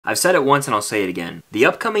I've said it once and I'll say it again. The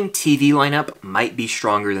upcoming TV lineup might be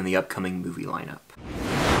stronger than the upcoming movie lineup.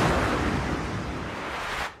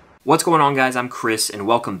 What's going on, guys? I'm Chris and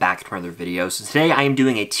welcome back to another video. So today I am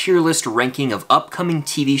doing a tier list ranking of upcoming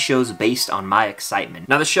TV shows based on my excitement.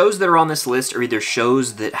 Now the shows that are on this list are either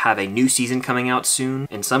shows that have a new season coming out soon,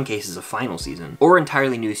 in some cases a final season, or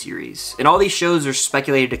entirely new series. And all these shows are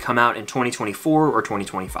speculated to come out in 2024 or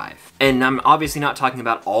 2025. And I'm obviously not talking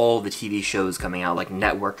about all the TV shows coming out, like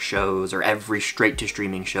network shows or every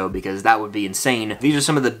straight-to-streaming show, because that would be insane. These are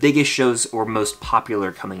some of the biggest shows or most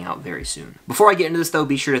popular coming out very soon. Before I get into this though,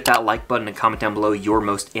 be sure to hit that like button and comment down below your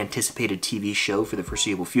most anticipated TV show for the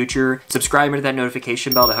foreseeable future. Subscribe to that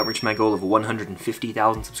notification bell to help reach my goal of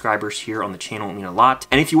 150,000 subscribers here on the channel. It would mean a lot.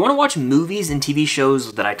 And if you want to watch movies and TV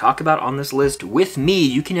shows that I talk about on this list with me,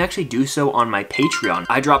 you can actually do so on my Patreon.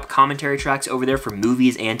 I drop commentary tracks over there for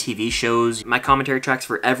movies and TV shows. My commentary tracks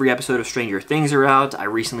for every episode of Stranger Things are out. I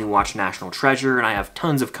recently watched National Treasure, and I have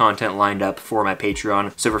tons of content lined up for my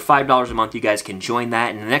Patreon. So for $5 a month, you guys can join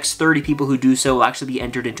that, and the next 30 people who do so will actually be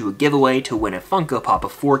entered into a giveaway to win a Funko Pop, a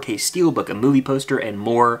 4K Steelbook, a movie poster, and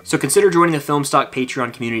more. So consider joining the Filmstock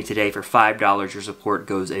Patreon community today for $5. Your support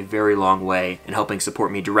goes a very long way in helping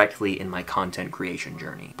support me directly in my content creation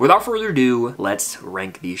journey. Without further ado, let's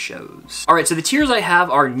rank these shows. Alright, so the tiers I have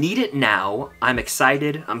are Need It Now, I'm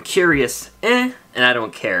Excited, I'm Curious, and I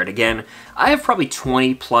Don't Care. And again, I have probably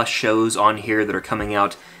 20 plus shows on here that are coming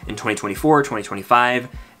out in 2024, 2025,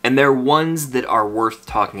 and they're ones that are worth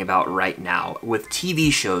talking about right now. With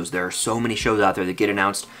TV shows, there are so many shows out there that get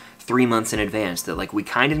announced 3 months in advance that like we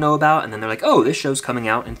kind of know about, and then they're like, oh, this show's coming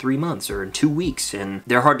out in 3 months or in 2 weeks, and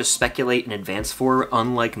they're hard to speculate in advance for,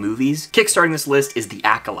 unlike movies. Kickstarting this list is The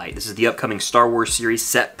Acolyte. This is the upcoming Star Wars series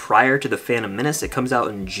set prior to The Phantom Menace. It comes out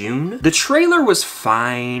in June. The trailer was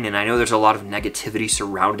fine, and I know there's a lot of negativity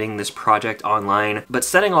surrounding this project online, but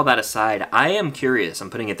setting all that aside, I am curious.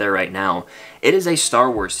 I'm putting it there right now. It is a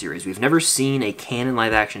Star Wars series. We've never seen a canon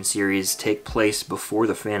live-action series take place before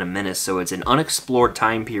The Phantom Menace, so it's an unexplored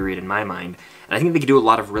time period in my mind, and I think they could do a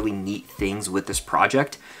lot of really neat things with this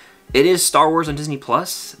project. It is Star Wars on Disney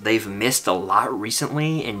Plus. They've missed a lot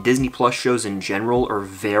recently, and Disney Plus shows in general are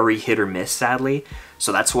very hit or miss, sadly,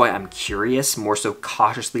 so that's why I'm curious, more so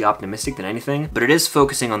cautiously optimistic than anything, but it is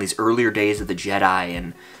focusing on these earlier days of the Jedi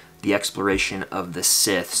and the exploration of the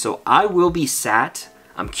Sith, so I will be sat.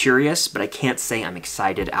 I'm curious, but I can't say I'm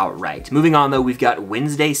excited outright. Moving on though, we've got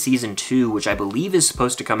Wednesday Season 2, which I believe is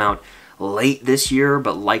supposed to come out late this year,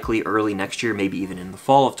 but likely early next year, maybe even in the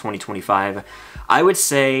fall of 2025. I would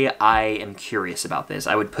say I am curious about this.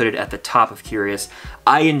 I would put it at the top of curious.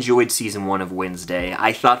 I enjoyed Season 1 of Wednesday.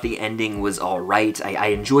 I thought the ending was alright. I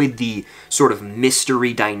enjoyed the sort of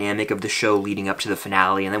mystery dynamic of the show leading up to the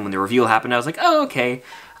finale, and then when the reveal happened, I was like, oh, okay.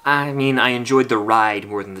 I mean, I enjoyed the ride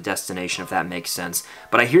more than the destination, if that makes sense.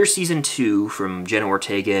 But I hear Season 2 from Jenna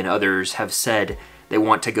Ortega and others have said they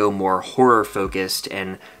want to go more horror-focused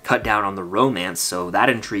and cut down on the romance, so that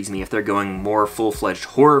intrigues me. If they're going more full-fledged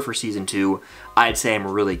horror for Season 2, I'd say I'm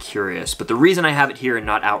really curious. But the reason I have it here and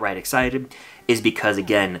not outright excited is because,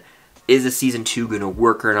 again, is a Season 2 going to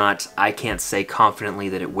work or not? I can't say confidently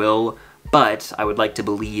that it will, but I would like to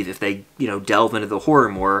believe if they, delve into the horror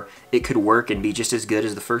more, it could work and be just as good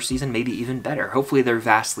as the first season, maybe even better. Hopefully they're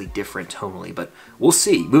vastly different tonally, but we'll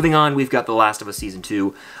see. Moving on, we've got The Last of Us Season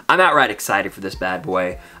 2. I'm outright excited for this bad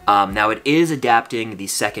boy. Now it is adapting the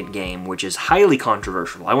second game, which is highly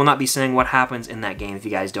controversial. I will not be saying what happens in that game if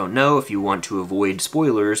you guys don't know, if you want to avoid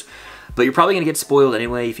spoilers, but you're probably going to get spoiled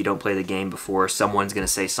anyway if you don't play the game before. Someone's going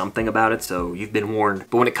to say something about it, so you've been warned.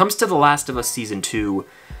 But when it comes to The Last of Us Season 2,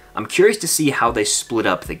 I'm curious to see how they split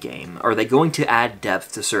up the game. Are they going to add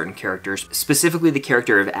depth to certain characters, specifically the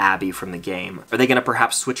character of Abby from the game? Are they going to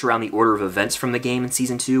perhaps switch around the order of events from the game in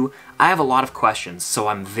Season 2? I have a lot of questions, so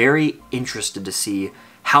I'm very interested to see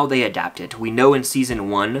how they adapt it. We know in Season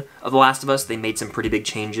 1 of The Last of Us, they made some pretty big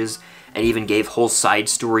changes and even gave whole side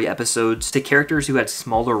story episodes to characters who had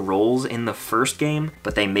smaller roles in the first game,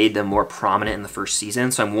 but they made them more prominent in the first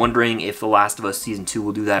season, so I'm wondering if The Last of Us Season 2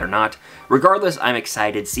 will do that or not. Regardless, I'm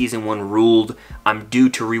excited. Season 1 ruled. I'm due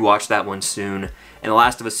to rewatch that one soon, and The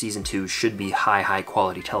Last of Us Season 2 should be high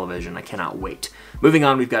quality television. I cannot wait. Moving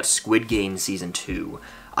on, we've got Squid Game Season 2.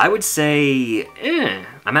 I would say,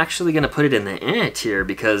 I'm actually going to put it in the tier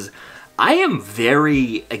because I am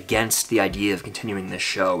very against the idea of continuing this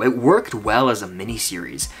show. It worked well as a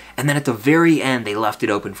miniseries, and then at the very end they left it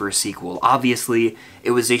open for a sequel. Obviously,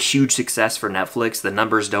 it was a huge success for Netflix. The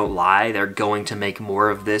numbers don't lie. They're going to make more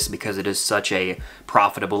of this because it is such a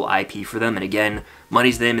profitable IP for them. And again,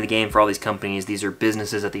 money's the name of the game for all these companies. These are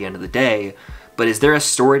businesses at the end of the day. but is there a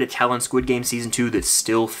story to tell in Squid Game Season 2 that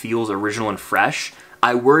still feels original and fresh?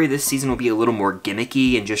 I worry this season will be a little more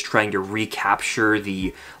gimmicky and just trying to recapture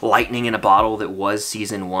the lightning in a bottle that was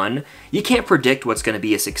Season 1. You can't predict what's going to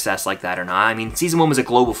be a success like that or not. I mean, Season 1 was a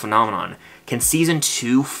global phenomenon. Can Season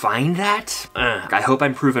 2 find that? I hope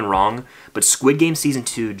I'm proven wrong, but Squid Game Season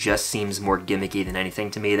 2 just seems more gimmicky than anything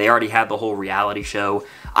to me. They already had the whole reality show.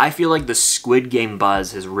 I feel like the Squid Game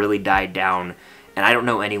buzz has really died down, and I don't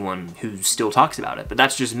know anyone who still talks about it, but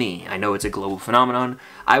that's just me. I know it's a global phenomenon.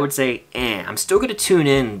 I would say, I'm still going to tune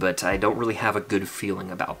in, but I don't really have a good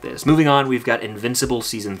feeling about this. Moving on, we've got Invincible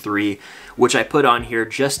Season 3, which I put on here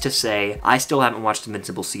just to say I still haven't watched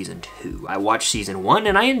Invincible Season 2. I watched Season 1,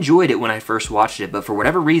 and I enjoyed it when I first watched it, but for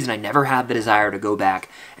whatever reason, I never had the desire to go back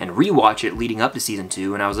and rewatch it leading up to Season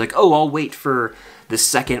 2, and I was like, oh, I'll wait for the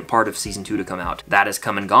second part of Season 2 to come out. That has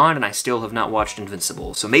come and gone, and I still have not watched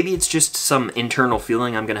Invincible. So maybe it's just some internal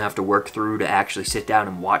feeling I'm gonna have to work through to actually sit down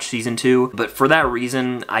and watch Season 2. But for that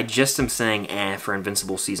reason, I just am saying for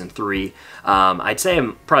Invincible Season 3. I'd say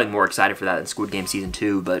I'm probably more excited for that than Squid Game Season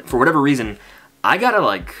 2, but for whatever reason, I gotta,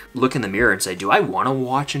 like, look in the mirror and say, do I want to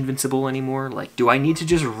watch Invincible anymore? Like, do I need to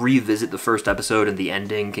just revisit the first episode and the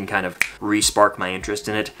ending can kind of re-spark my interest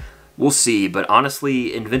in it? We'll see, but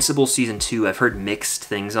honestly, Invincible Season 2, I've heard mixed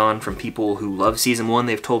things on from people who love Season 1.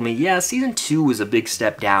 They've told me, yeah, Season 2 was a big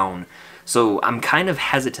step down, so I'm kind of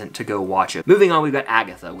hesitant to go watch it. Moving on, we've got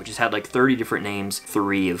Agatha, which has had like 30 different names.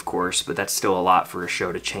 3, of course, but that's still a lot for a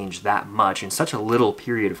show to change that much in such a little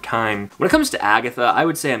period of time. When it comes to Agatha, I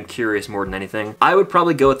would say I'm curious more than anything. I would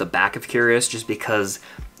probably go at the back of curious just because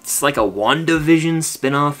it's like a WandaVision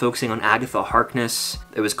spin-off focusing on Agatha Harkness.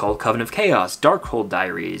 It was called Coven of Chaos, Darkhold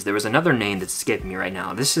Diaries. There was another name that's escaping me right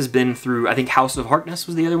now. This has been through, I think House of Harkness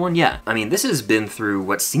was the other one? Yeah. I mean, this has been through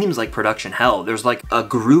what seems like production hell. There's like a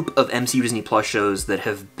group of MCU Disney Plus shows that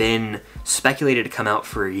have been speculated to come out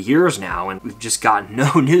for years now, and we've just gotten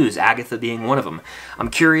no news, Agatha being one of them. I'm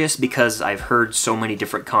curious because I've heard so many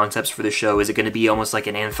different concepts for the show. Is it going to be almost like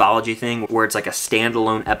an anthology thing where it's like a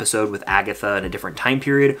standalone episode with Agatha in a different time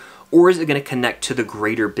period? Or is it going to connect to the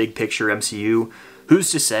greater big picture MCU?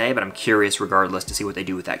 Who's to say, but I'm curious regardless to see what they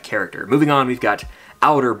do with that character. Moving on, we've got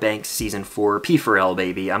Outer Banks Season 4, P4L,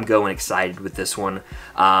 baby. I'm going excited with this one.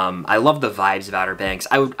 I love the vibes of Outer Banks.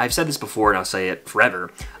 I've said this before and I'll say it forever.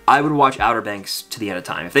 I would watch Outer Banks to the end of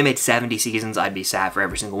time. If they made 70 seasons, I'd be sad for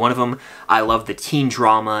every single one of them. I love the teen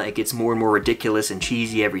drama. It gets more and more ridiculous and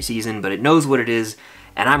cheesy every season, but it knows what it is.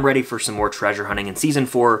 And I'm ready for some more treasure hunting. In Season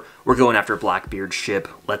 4, we're going after Blackbeard's ship.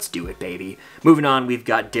 Let's do it, baby. Moving on, we've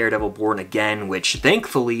got Daredevil Born Again, which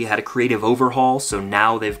thankfully had a creative overhaul, so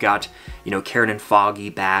now they've got, you know, Karen and Foggy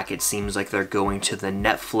back. It seems like they're going to the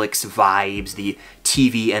Netflix vibes, the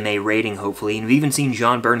TVMA rating, hopefully, and we've even seen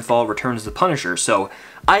Jon Bernthal return as the Punisher, so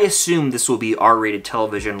I assume this will be R-rated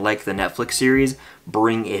television like the Netflix series.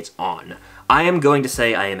 Bring it on. I am going to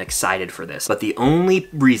say I am excited for this, but the only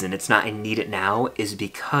reason it's not I need it now is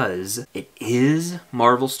because it is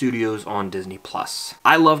Marvel Studios on Disney+.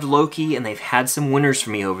 I loved Loki, and they've had some winners for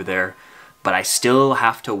me over there, but I still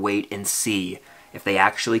have to wait and see if they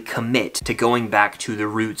actually commit to going back to the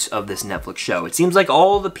roots of this Netflix show. It seems like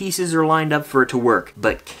all the pieces are lined up for it to work,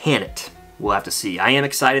 but can it? We'll have to see. I am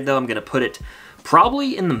excited, though. I'm going to put it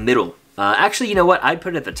probably in the middle. Actually, you know what? I'd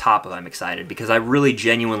put it at the top of I'm excited, because I really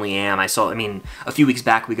genuinely am. I mean, a few weeks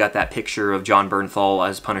back we got that picture of Jon Bernthal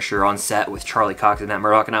as Punisher on set with Charlie Cox and Matt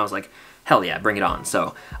Murdock, and I was like, hell yeah, bring it on.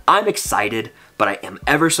 So, I'm excited, but I am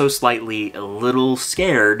ever so slightly a little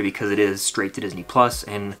scared because it is straight to Disney+,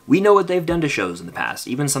 and we know what they've done to shows in the past.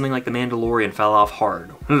 Even something like The Mandalorian fell off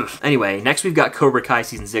hard. Anyway, next we've got Cobra Kai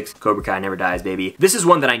Season 6. Cobra Kai never dies, baby. This is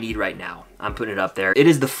one that I need right now. I'm putting it up there. It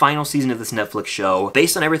is the final season of this Netflix show.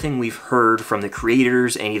 Based on everything we've heard from the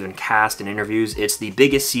creators and even cast and interviews, it's the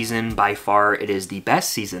biggest season by far. It is the best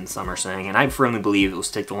season, some are saying, and I firmly believe it will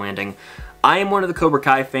stick the landing. I am one of the Cobra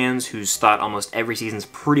Kai fans who's thought almost every season's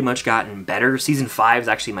pretty much gotten better. Season 5 is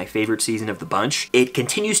actually my favorite season of the bunch. It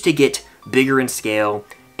continues to get bigger in scale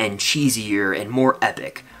and cheesier and more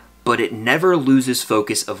epic, but it never loses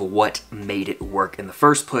focus of what made it work in the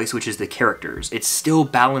first place, which is the characters. It still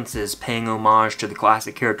balances paying homage to the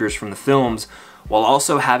classic characters from the films while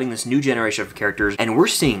also having this new generation of characters, and we're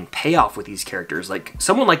seeing payoff with these characters. Like,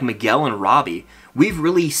 someone like Miguel and Robbie, we've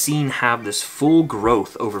really seen have this full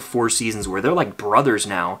growth over 4 seasons where they're like brothers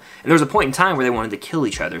now, and there was a point in time where they wanted to kill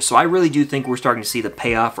each other. So I really do think we're starting to see the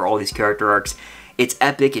payoff for all these character arcs. It's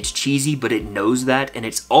epic, it's cheesy, but it knows that, and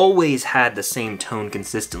it's always had the same tone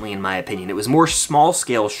consistently, in my opinion. It was more small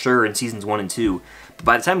scale, sure, in seasons 1 and 2, but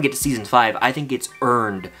by the time we get to season 5, I think it's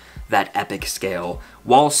earned that epic scale,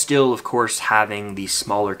 while still, of course, having these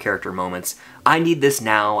smaller character moments. I need this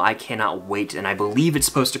now. I cannot wait, and I believe it's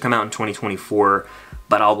supposed to come out in 2024,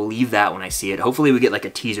 but I'll believe that when I see it. Hopefully we get like a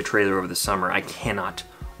teaser trailer over the summer. I cannot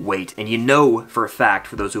wait. And you know for a fact,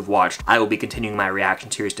 for those who've watched, I will be continuing my reaction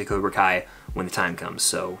series to Cobra Kai when the time comes.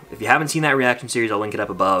 So if you haven't seen that reaction series, I'll link it up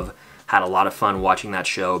above. Had a lot of fun watching that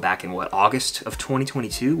show back in, what, August of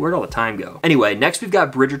 2022? Where'd all the time go? Anyway, next we've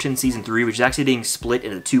got Bridgerton Season 3, which is actually being split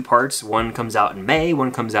into 2 parts. One comes out in May,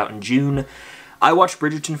 one comes out in June. I watched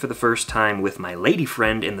Bridgerton for the first time with my lady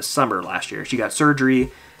friend in the summer last year. She got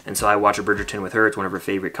surgery, and so I watched Bridgerton with her. It's one of her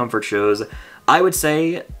favorite comfort shows. I would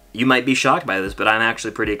say you might be shocked by this, but I'm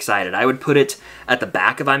actually pretty excited. I would put it at the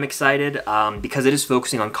back of I'm excited because it is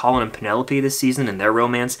focusing on Colin and Penelope this season and their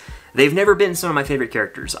romance. They've never been some of my favorite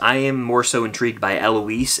characters. I am more so intrigued by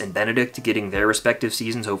Eloise and Benedict getting their respective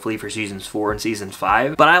seasons, hopefully for seasons 4 and season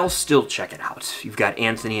 5, but I'll still check it out. You've got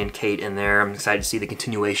Anthony and Kate in there. I'm excited to see the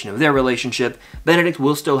continuation of their relationship. Benedict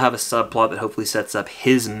will still have a subplot that hopefully sets up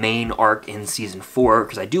his main arc in season 4,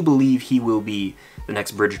 because I do believe he will be the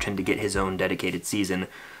next Bridgerton to get his own dedicated season.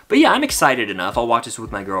 But yeah, I'm excited enough. I'll watch this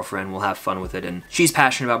with my girlfriend. We'll have fun with it, and she's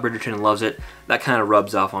passionate about Bridgerton and loves it. That kind of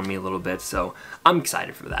rubs off on me a little bit, so I'm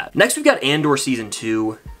excited for that. Next, we've got Andor Season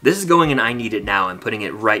 2. This is going in I Need It Now. I'm putting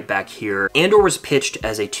it right back here. Andor was pitched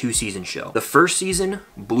as a 2-season show. The first season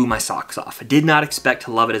blew my socks off. I did not expect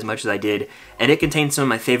to love it as much as I did, and it contains some of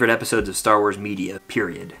my favorite episodes of Star Wars media,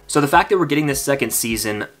 period. So the fact that we're getting this second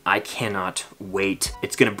season, I cannot wait.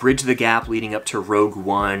 It's gonna bridge the gap leading up to Rogue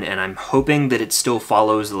One, and I'm hoping that it still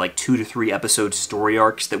follows the like 2 to 3 episode story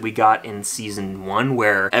arcs that we got in season 1,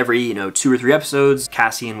 where every, 2 or 3 episodes,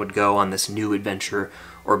 Cassian would go on this new adventure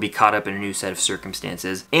or be caught up in a new set of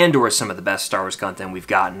circumstances. Andor is some of the best Star Wars content we've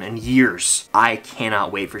gotten in years. I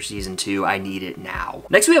cannot wait for season 2. I need it now.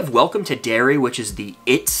 Next we have Welcome to Derry, which is the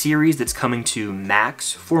It series that's coming to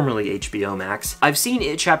Max, formerly HBO Max. I've seen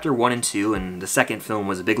It Chapter 1 and 2, and the second film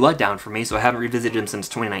was a big letdown for me, so I haven't revisited them since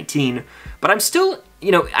 2019, but I'm still,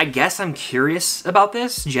 I guess I'm curious about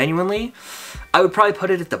this, genuinely. I would probably put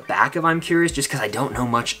it at the back of I'm curious just because I don't know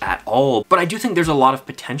much at all, but I do think there's a lot of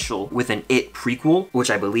potential with an It prequel, which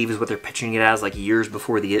I believe is what they're pitching it as, like years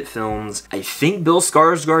before the It films. I think Bill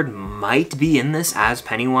Skarsgård might be in this as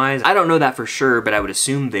Pennywise. I don't know that for sure, but I would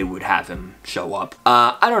assume they would have him show up.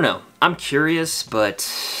 I don't know. I'm curious, but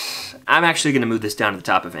I'm actually going to move this down to the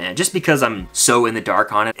top of just because I'm so in the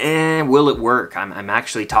dark on it. Will it work? I'm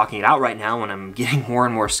actually talking it out right now and I'm getting more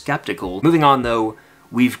and more skeptical. Moving on though,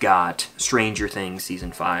 we've got Stranger Things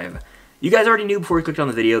Season 5. You guys already knew before you clicked on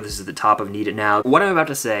the video, this is the top of Need It Now. What I'm about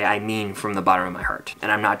to say, I mean from the bottom of my heart,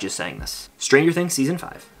 and I'm not just saying this. Stranger Things Season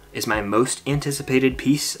 5 is my most anticipated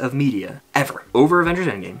piece of media ever. Over Avengers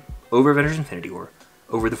Endgame, over Avengers Infinity War,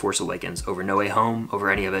 over The Force Awakens, over No Way Home,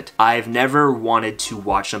 over any of it. I've never wanted to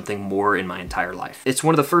watch something more in my entire life. It's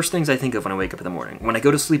one of the first things I think of when I wake up in the morning. When I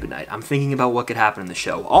go to sleep at night, I'm thinking about what could happen in the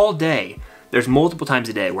show. All day, there's multiple times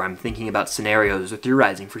a day where I'm thinking about scenarios or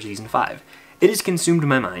theorizing for Season 5. It has consumed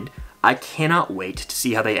my mind. I cannot wait to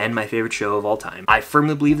see how they end my favorite show of all time. I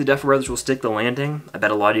firmly believe the Duffer Brothers will stick the landing. I bet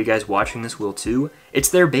a lot of you guys watching this will too. It's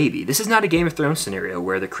their baby. This is not a Game of Thrones scenario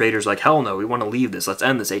where the creator's like, hell no, we want to leave this. Let's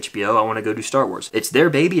end this, HBO. I want to go do Star Wars. It's their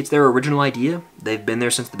baby. It's their original idea. They've been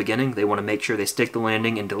there since the beginning. They want to make sure they stick the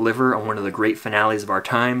landing and deliver on one of the great finales of our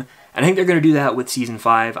time. And I think they're going to do that with Season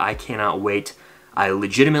 5. I cannot wait. I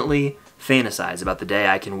legitimately fantasize about the day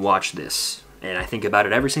I can watch this. And I think about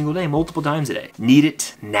it every single day, multiple times a day. Need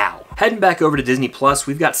it now. Heading back over to Disney Plus,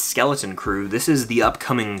 we've got Skeleton Crew. This is the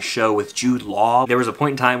upcoming show with Jude Law. There was a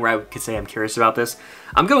point in time where I could say I'm curious about this.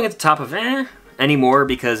 I'm going at the top of anymore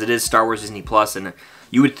because it is Star Wars Disney Plus, and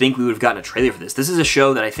you would think we would have gotten a trailer for this. This is a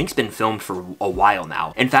show that I think's been filmed for a while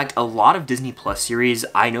now. In fact, a lot of Disney Plus series,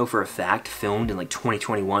 I know for a fact, filmed in like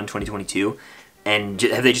 2021, 2022. And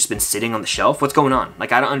have they just been sitting on the shelf? What's going on?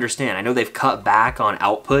 Like, I don't understand. I know they've cut back on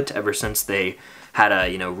output ever since they had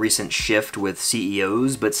a, recent shift with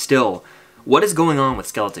CEOs, but still, what is going on with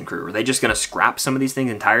Skeleton Crew? Are they just gonna scrap some of these things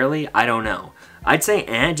entirely? I don't know. I'd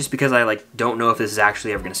say just because I don't know if this is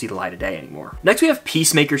actually ever gonna see the light of day anymore. Next we have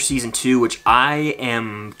Peacemaker Season 2, which I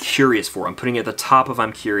am curious for. I'm putting it at the top of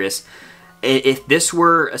I'm curious. If this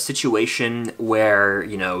were a situation where,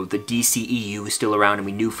 the DCEU is still around and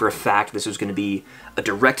we knew for a fact this was going to be a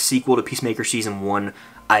direct sequel to Peacemaker Season 1,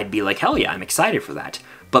 I'd be like, hell yeah, I'm excited for that.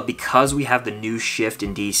 But because we have the new shift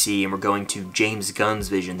in DC and we're going to James Gunn's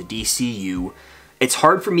vision, the DCU, it's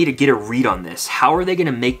hard for me to get a read on this. How are they going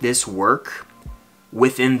to make this work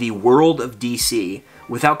within the world of DC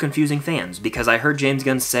without confusing fans, because I heard James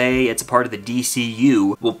Gunn say it's a part of the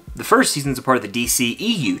DCU. Well, the first season's a part of the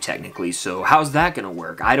DCEU, technically, so how's that gonna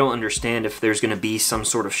work? I don't understand if there's gonna be some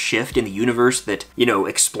sort of shift in the universe that, you know,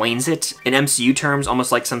 explains it. In MCU terms,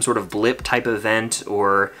 almost like some sort of blip type event,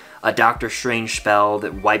 or a Doctor Strange spell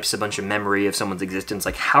that wipes a bunch of memory of someone's existence.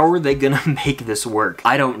 Like, how are they gonna make this work?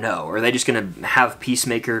 I don't know. Are they just gonna have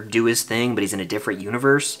Peacemaker do his thing, but he's in a different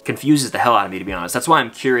universe? Confuses the hell out of me, to be honest. That's why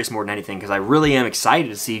I'm curious more than anything, because I really am excited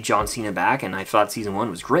to see John Cena back, and I thought season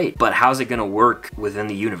 1 was great. But how's it gonna work within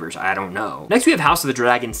the universe? I don't know. Next, we have House of the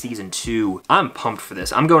Dragon season 2. I'm pumped for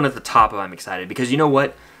this. I'm going at the top of I'm excited, because you know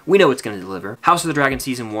what? We know it's going to deliver. House of the Dragon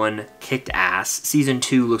Season 1 kicked ass. Season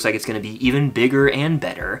 2 looks like it's going to be even bigger and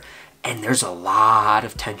better. And there's a lot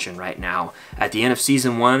of tension right now. At the end of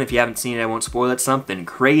Season 1, if you haven't seen it, I won't spoil it, something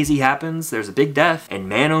crazy happens. There's a big death. And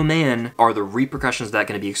man, oh man, are the repercussions of that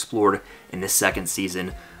going to be explored in this second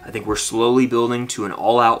season. I think we're slowly building to an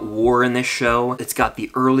all-out war in this show. It's got the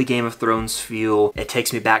early Game of Thrones feel. It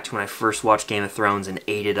takes me back to when I first watched Game of Thrones and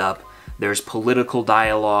ate it up. There's political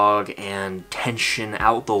dialogue and tension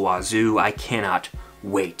out the wazoo. I cannot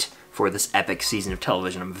wait for this epic season of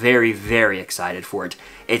television. I'm very, very excited for it.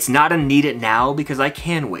 It's not a need it now because I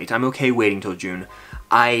can wait. I'm okay waiting till June.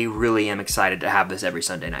 I really am excited to have this every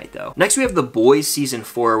Sunday night, though. Next, we have The Boys Season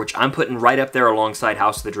 4, which I'm putting right up there alongside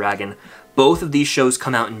House of the Dragon. Both of these shows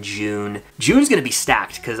come out in June. June's gonna be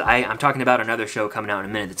stacked, because I'm talking about another show coming out in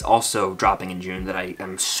a minute that's also dropping in June that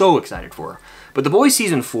I'm so excited for. But The Boys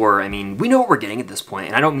Season 4, I mean, we know what we're getting at this point,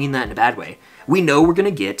 and I don't mean that in a bad way. We know we're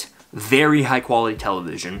gonna get very high quality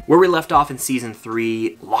television. Where we left off in Season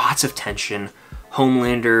 3, lots of tension,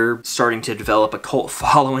 Homelander starting to develop a cult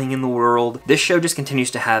following in the world. This show just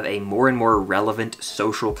continues to have a more and more relevant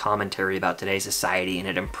social commentary about today's society, and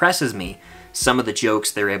it impresses me some of the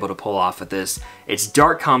jokes they're able to pull off with this. It's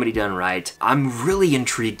dark comedy done right. I'm really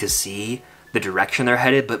intrigued to see the direction they're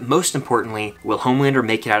headed, but most importantly, will Homelander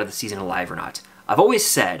make it out of the season alive or not? I've always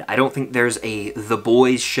said I don't think there's a The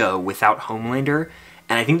Boys show without Homelander,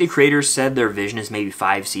 and I think the creators said their vision is maybe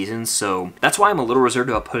 5 seasons, so that's why I'm a little reserved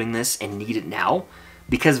about putting this and need it now,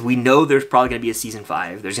 because we know there's probably going to be a season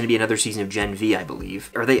 5. There's going to be another season of Gen V, I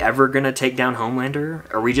believe. Are they ever going to take down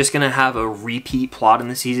Homelander? Are we just going to have a repeat plot in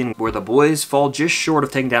the season where the boys fall just short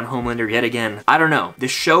of taking down Homelander yet again? I don't know. The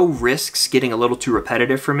show risks getting a little too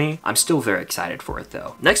repetitive for me. I'm still very excited for it,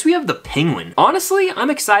 though. Next, we have The Penguin. Honestly, I'm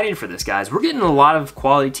excited for this, guys. We're getting a lot of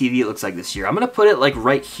quality TV, it looks like, this year. I'm going to put it, like,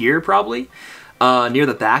 right here, probably, near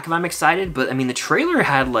the back if I'm excited. But, I mean, the trailer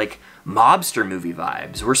had, like, mobster movie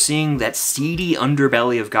vibes. We're seeing that seedy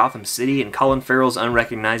underbelly of Gotham City, and Colin Farrell's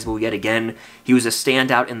unrecognizable yet again. He was a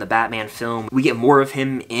standout in the Batman film. We get more of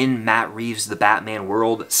him in Matt Reeves' The Batman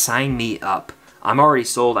world. Sign me up. I'm already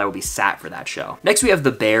sold. I will be sat for that show. Next, we have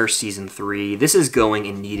The Bear Season 3. This is going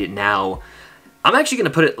and need it now. I'm actually going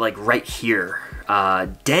to put it, like, right here.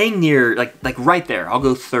 Dang near, like right there. I'll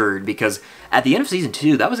go third, because at the end of Season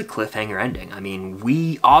 2, that was a cliffhanger ending. I mean,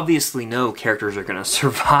 we obviously know characters are going to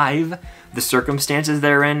survive the circumstances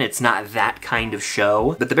they're in. It's not that kind of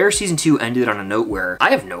show. But The Bear Season 2 ended on a note where I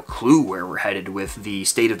have no clue where we're headed with the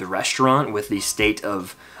state of the restaurant, with the state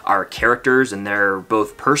of our characters and their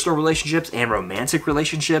both personal relationships and romantic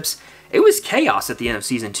relationships. It was chaos at the end of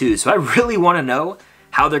Season 2, so I really want to know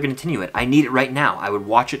how they're going to continue it. I need it right now. I would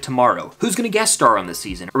watch it tomorrow. Who's going to guest star on this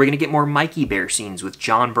season? Are we going to get more Mikey Bear scenes with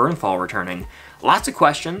John Bernthal returning? Lots of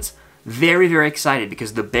questions. Very, very excited,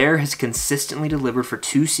 because The Bear has consistently delivered for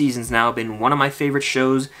 2 seasons now. Been one of my favorite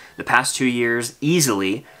shows the past 2 years,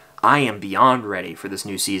 easily. I am beyond ready for this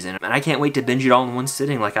new season, and I can't wait to binge it all in one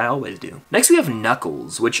sitting like I always do. Next, we have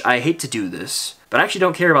Knuckles, which I hate to do this, but I actually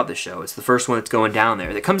don't care about this show. It's the first one that's going down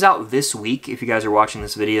there. That comes out this week, if you guys are watching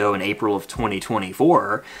this video in April of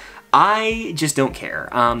 2024. I just don't care.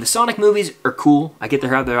 The Sonic movies are cool. I get to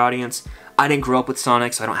have their audience. I didn't grow up with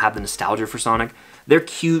Sonic, so I don't have the nostalgia for Sonic. They're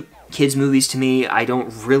cute kids movies to me. I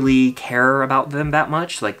don't really care about them that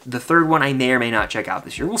much. Like, the third one I may or may not check out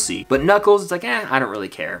this year. We'll see. But Knuckles, it's like, I don't really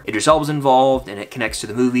care. Idris Elba's involved, and it connects to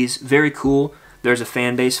the movies. Very cool. There's a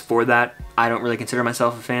fan base for that. I don't really consider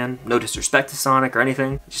myself a fan. No disrespect to Sonic or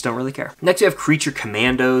anything. Just don't really care. Next, we have Creature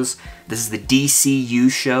Commandos. This is the DCU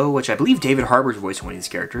show, which I believe David Harbour's voicing one of these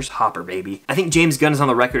characters. Hopper, baby. I think James Gunn is on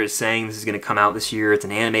the record as saying this is going to come out this year. It's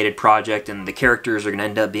an animated project, and the characters are going to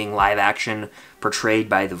end up being live action, portrayed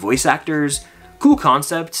by the voice actors. Cool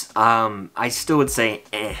concept. I still would say,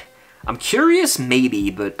 eh. I'm curious, maybe,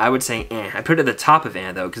 but I would say eh. I put it at the top of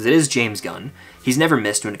eh, though, because it is James Gunn. He's never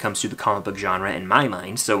missed when it comes to the comic book genre in my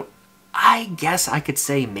mind, so I guess I could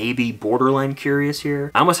say maybe borderline curious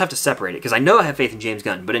here. I almost have to separate it because I know I have faith in James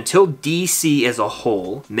Gunn, but until DC as a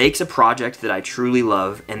whole makes a project that I truly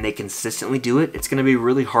love and they consistently do it, it's going to be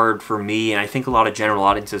really hard for me and I think a lot of general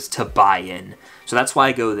audiences to buy in. So that's why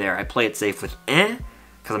I go there. I play it safe with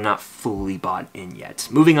because I'm not fully bought in yet.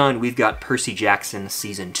 Moving on, we've got Percy Jackson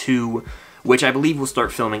Season 2, which I believe will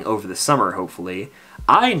start filming over the summer, hopefully.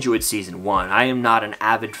 I enjoyed Season 1. I am not an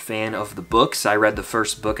avid fan of the books. I read the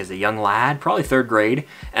first book as a young lad, probably 3rd grade,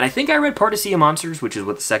 and I think I read part of Sea of Monsters, which is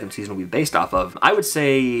what the second season will be based off of. I would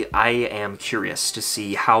say I am curious to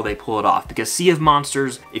see how they pull it off, because Sea of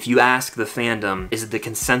Monsters, if you ask the fandom, is the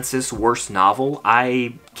consensus worst novel?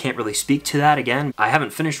 I can't really speak to that again. I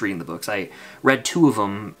haven't finished reading the books. I read 2 of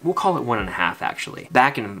them, we'll call it 1.5 actually,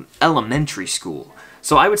 back in elementary school.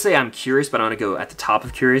 So I would say I'm curious, but I want to go at the top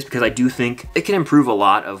of curious because I do think it can improve a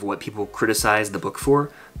lot of what people criticize the book for.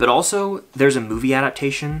 But also, there's a movie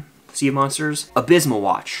adaptation, Sea of Monsters, abysmal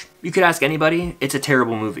watch. You could ask anybody, it's a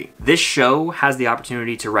terrible movie. This show has the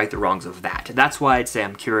opportunity to right the wrongs of that. That's why I'd say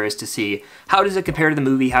I'm curious to see how does it compare to the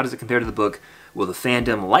movie, how does it compare to the book. Will the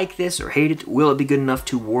fandom like this or hate it? Will it be good enough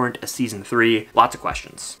to warrant a Season 3? Lots of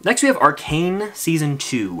questions. Next we have Arcane Season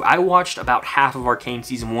 2. I watched about half of Arcane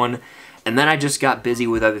Season 1, and then I just got busy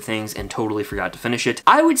with other things and totally forgot to finish it.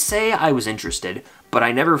 I would say I was interested, but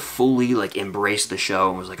I never fully embraced the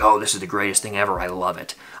show and was like, oh, this is the greatest thing ever, I love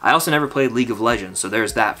it. I also never played League of Legends, so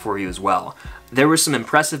there's that for you as well. There were some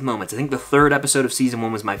impressive moments. I think the 3rd episode of Season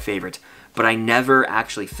 1 was my favorite, but I never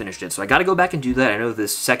actually finished it, so I gotta go back and do that. I know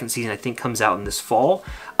this 2nd season I think comes out in this fall.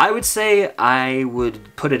 I would say I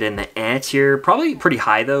would put it in the tier, probably pretty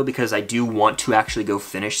high though, because I do want to actually go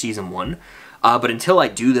finish Season 1. But until I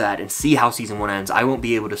do that and see how Season 1 ends, I won't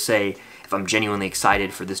be able to say if I'm genuinely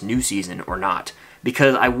excited for this new season or not.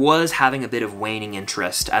 Because I was having a bit of waning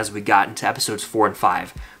interest as we got into episodes 4 and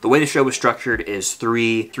 5. The way the show was structured is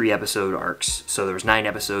 3 episode arcs. So there was 9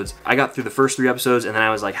 episodes. I got through the first 3 episodes and then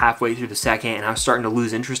I was like halfway through the second and I was starting to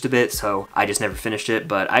lose interest a bit, so I just never finished it.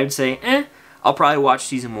 But I would say, I'll probably watch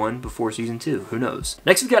Season 1 before Season 2, who knows.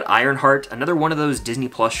 Next we've got Ironheart, another one of those Disney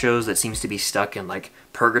Plus shows that seems to be stuck in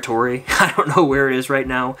purgatory. I don't know where it is right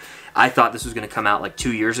now. I thought this was going to come out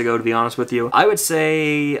 2 years ago, to be honest with you. I would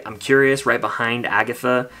say I'm curious, right behind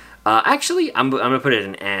Agatha. Actually, I'm gonna put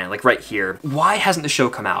it in right here. Why hasn't the show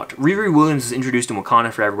come out? Riri Williams was introduced in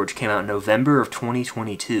Wakanda Forever, which came out in November of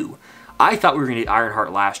 2022. I thought we were gonna get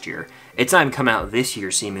Ironheart last year. It's not even coming out this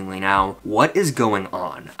year, seemingly now. What is going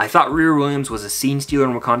on? I thought Riri Williams was a scene stealer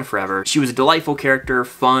in Wakanda Forever. She was a delightful character,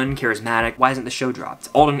 fun, charismatic. Why isn't the show dropped?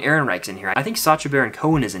 Alden Ehrenreich's in here. I think Sacha Baron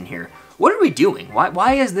Cohen is in here. What are we doing?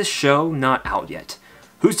 Why is this show not out yet?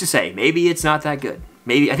 Who's to say? Maybe it's not that good.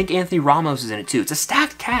 Maybe, I think Anthony Ramos is in it too. It's a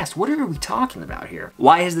stacked cast. What are we talking about here?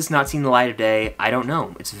 Why has this not seen the light of day? I don't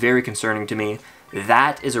know. It's very concerning to me.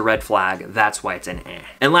 That is a red flag. That's why it's an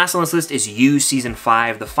And last on this list is You Season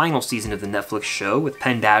 5, the final season of the Netflix show with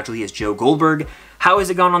Penn Badgley as Joe Goldberg. How has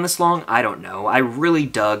it gone on this long? I don't know. I really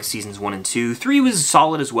dug Seasons 1 and 2. 3 was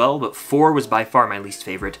solid as well, but 4 was by far my least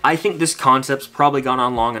favorite. I think this concept's probably gone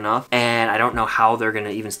on long enough, and I don't know how they're gonna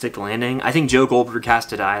even stick the landing. I think Joe Goldberg has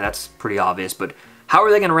to die. That's pretty obvious, but how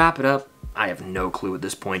are they gonna wrap it up? I have no clue at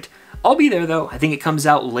this point. I'll be there though. I think it comes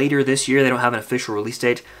out later this year. They don't have an official release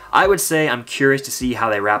date. I would say I'm curious to see how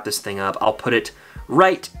they wrap this thing up. I'll put it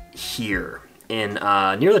right here in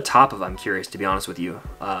near the top of I'm curious, to be honest with you.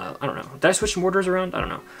 I don't know. Did I switch some orders around? I don't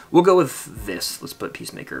know. We'll go with this. Let's put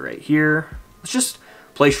Peacemaker right here. Let's just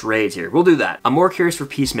play charades here. We'll do that. I'm more curious for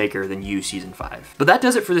Peacemaker than You Season 5. But that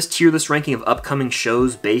does it for this tier list ranking of upcoming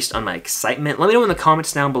shows based on my excitement. Let me know in the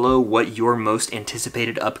comments down below what your most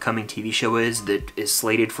anticipated upcoming TV show is that is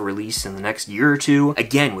slated for release in the next year or two.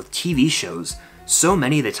 Again, with TV shows, so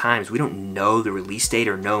many of the times we don't know the release date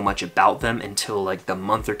or know much about them until the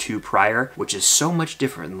month or two prior, which is so much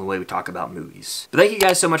different than the way we talk about movies. But thank you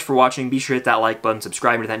guys so much for watching. Be sure to hit that like button,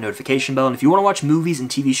 subscribe to that notification bell, and if you want to watch movies and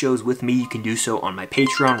TV shows with me, you can do so on my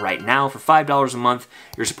Patreon right now for $5 a month.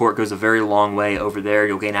 Your support goes a very long way over there.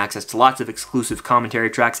 You'll gain access to lots of exclusive commentary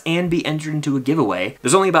tracks and be entered into a giveaway.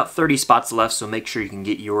 There's only about 30 spots left, so make sure you can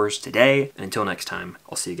get yours today. And until next time,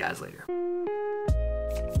 I'll see you guys later.